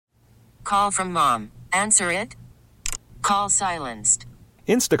Call from mom. Answer it. Call silenced.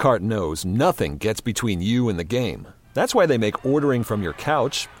 Instacart knows nothing gets between you and the game. That's why they make ordering from your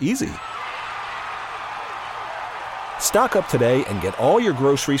couch easy. Stock up today and get all your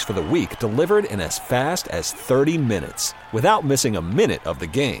groceries for the week delivered in as fast as 30 minutes without missing a minute of the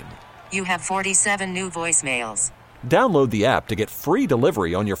game. You have 47 new voicemails. Download the app to get free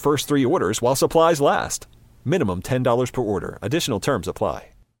delivery on your first 3 orders while supplies last. Minimum $10 per order. Additional terms apply.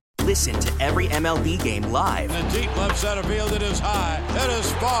 Listen to every MLB game live. In the deep left center field, it is high, it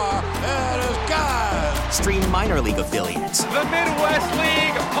is far, it is God. Stream minor league affiliates. The Midwest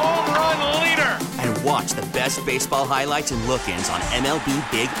League home run leader. And watch the best baseball highlights and look-ins on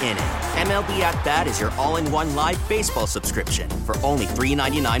MLB Big Inning. MLB At Bat is your all-in-one live baseball subscription for only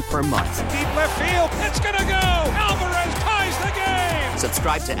 $3.99 per month. Deep left field, it's gonna go. Alvarez ties the game.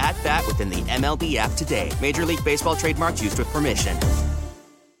 Subscribe to At Bat within the MLB app today. Major League Baseball trademarks used with permission.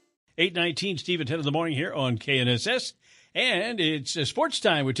 8:19, Steve and 10 in the morning here on KNSS. And it's sports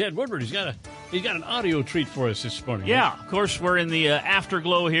time with Ted Woodward. He's got an audio treat for us this morning. Yeah, of course, we're in the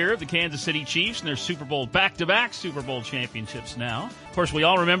afterglow here of the Kansas City Chiefs and their Super Bowl, back-to-back Super Bowl championships now. Of course, we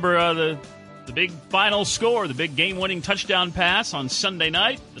all remember the big final score, the big game-winning touchdown pass on Sunday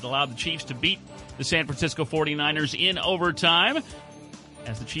night that allowed the Chiefs to beat the San Francisco 49ers in overtime,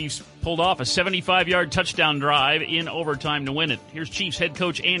 as the Chiefs pulled off a 75-yard touchdown drive in overtime to win it. Here's Chiefs head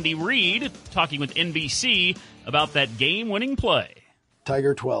coach Andy Reid talking with NBC about that game-winning play.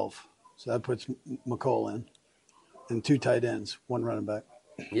 Tiger 12, so that puts McColl in, and 2 tight ends, 1 running back.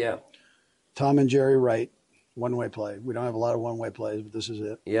 Yeah. Tom and Jerry Wright, one-way play. We don't have a lot of one-way plays, but this is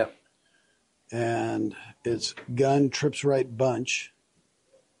it. Yep. And it's gun, trips right bunch,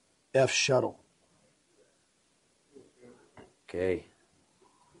 F shuttle. Okay.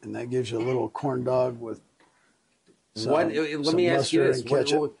 And that gives you a little corn dog with some, let me ask you this.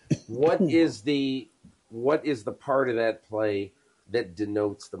 What is the part of that play that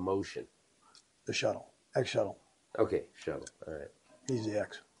denotes the motion? The shuttle. X shuttle. Okay, shuttle. All right. Easy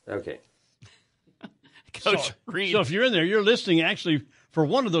X. Okay. Coach Reid. So if you're in there, you're listening actually for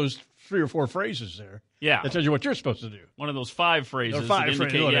one of those 3 or 4 phrases there. Yeah. That tells you what you're supposed to do. One of those 5 phrases that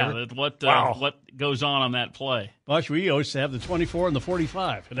indicate what goes on that play. Well, we always have the 24 and the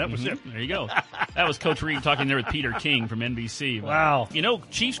 45, and that was it. There you go. That was Coach Reid talking there with Peter King from NBC. Wow. You know,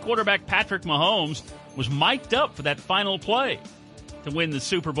 Chiefs quarterback Patrick Mahomes was mic'd up for that final play to win the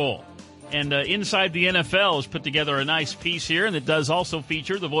Super Bowl. And Inside the NFL has put together a nice piece here, and it does also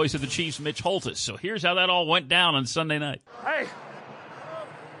feature the voice of the Chiefs, Mitch Holthus. So here's how that all went down on Sunday night.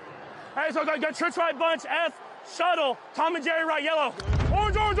 Hey, so got trips right bunch, F, shuttle, Tom and Jerry right, yellow.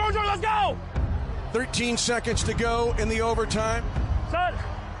 Orange, orange, orange, orange, let's go! 13 seconds to go in the overtime. Set.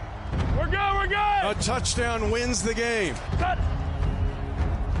 We're good, we're good! A touchdown wins the game. Set.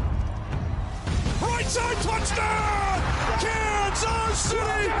 Right side touchdown! Kansas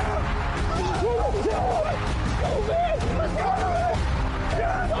City!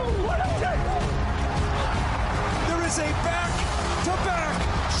 There is a back-to-back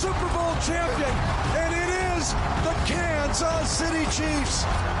Super Bowl champion, and it is the Kansas City Chiefs.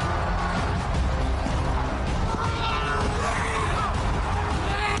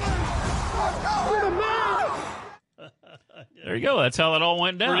 There you go. That's how it all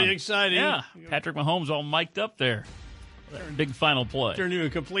went down. Pretty exciting. Yeah. Patrick Mahomes all mic'd up there. Big final play. Turn you a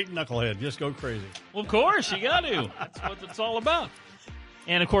complete knucklehead. Just go crazy. Well, of course, you got to. That's what it's all about.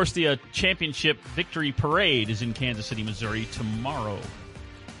 And, of course, the championship victory parade is in Kansas City, Missouri tomorrow.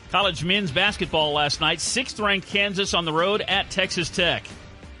 College men's basketball last night. 6th-ranked Kansas on the road at Texas Tech.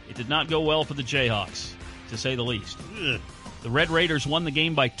 It did not go well for the Jayhawks, to say the least. The Red Raiders won the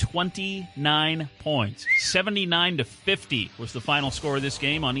game by 29 points. 79-50 was the final score of this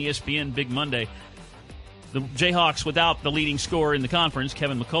game on ESPN Big Monday. The Jayhawks without the leading scorer in the conference,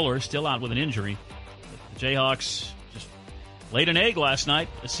 Kevin McCullough, still out with an injury. But the Jayhawks just laid an egg last night.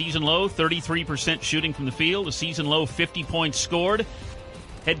 A season low, 33% shooting from the field. A season low, 50 points scored.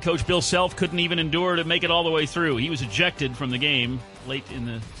 Head coach Bill Self couldn't even endure to make it all the way through. He was ejected from the game late in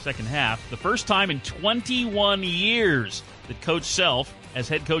the second half. The first time in 21 years that Coach Self, as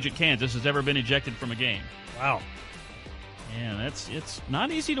head coach at Kansas, has ever been ejected from a game. Wow. And it's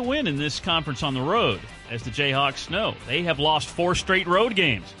not easy to win in this conference on the road, as the Jayhawks know. They have lost 4 straight road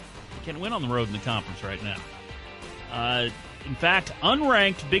games. They can't win on the road in the conference right now. In fact,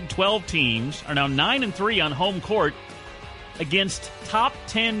 unranked Big 12 teams are now 9-3 on home court against top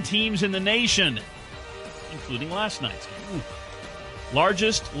 10 teams in the nation, including last night's game.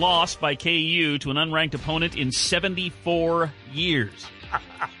 Largest loss by KU to an unranked opponent in 74 years.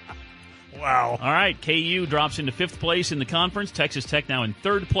 Wow. All right, KU drops into 5th place in the conference. Texas Tech now in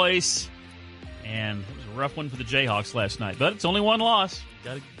 3rd place. And it was a rough one for the Jayhawks last night. But it's only one loss.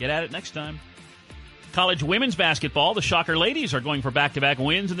 Got to get at it next time. College women's basketball, the Shocker ladies are going for back-to-back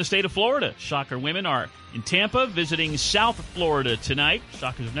wins in the state of Florida. Shocker women are in Tampa visiting South Florida tonight.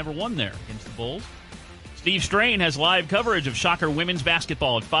 Shockers have never won there against the Bulls. Steve Strain has live coverage of Shocker women's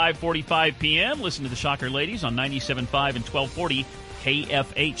basketball at 5:45 p.m. Listen to the Shocker ladies on 97.5 and 1240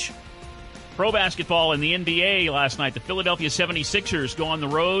 KFH. Pro basketball in the NBA last night. The Philadelphia 76ers go on the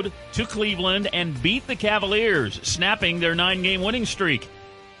road to Cleveland and beat the Cavaliers, snapping their 9-game winning streak.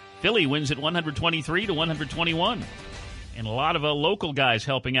 Philly wins at 123-121. And a lot of local guys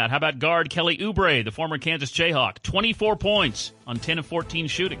helping out. How about guard Kelly Oubre, the former Kansas Jayhawk? 24 points on 10 of 14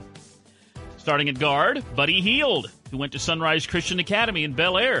 shooting. Starting at guard, Buddy Hield, who went to Sunrise Christian Academy in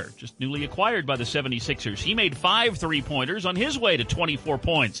Bel Air, just newly acquired by the 76ers. He made 5 three-pointers on his way to 24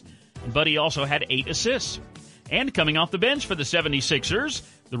 points. And Buddy also had 8 assists. And coming off the bench for the 76ers,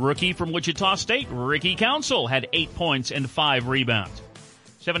 the rookie from Wichita State, Ricky Council, had 8 points and 5 rebounds.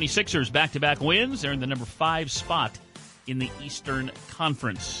 76ers back-to-back wins. They're in the number 5 spot in the Eastern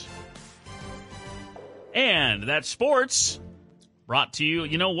Conference. And that's sports. Brought to you,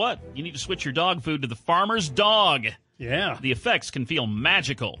 you know what? You need to switch your dog food to the Farmer's Dog. Yeah. The effects can feel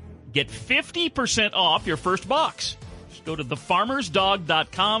magical. Get 50% off your first box. Just go to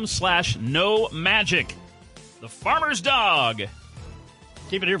thefarmersdog.com/no-magic. The Farmer's Dog.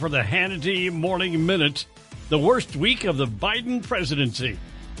 Keep it here for the Hannity Morning Minute. The worst week of the Biden presidency.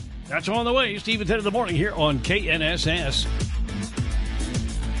 That's on the way. Steve and Ted in the morning here on KNSS.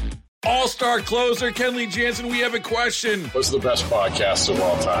 All-star closer Kenley Jansen, we have a question. What's the best podcast of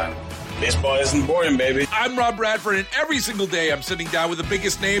all time? Baseball isn't boring, baby. I'm Rob Bradford, and every single day I'm sitting down with the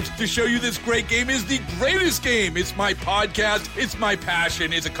biggest names to show you this great game is the greatest game. It's my podcast. It's my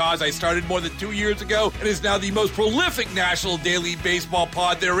passion. It's a cause I started more than 2 years ago and is now the most prolific national daily baseball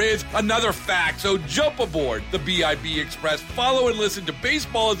pod there is. Another fact. So jump aboard the BIB Express. Follow and listen to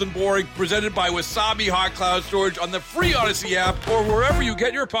Baseball Isn't Boring, presented by Wasabi Hot Cloud Storage on the free Odyssey app or wherever you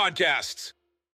get your podcasts.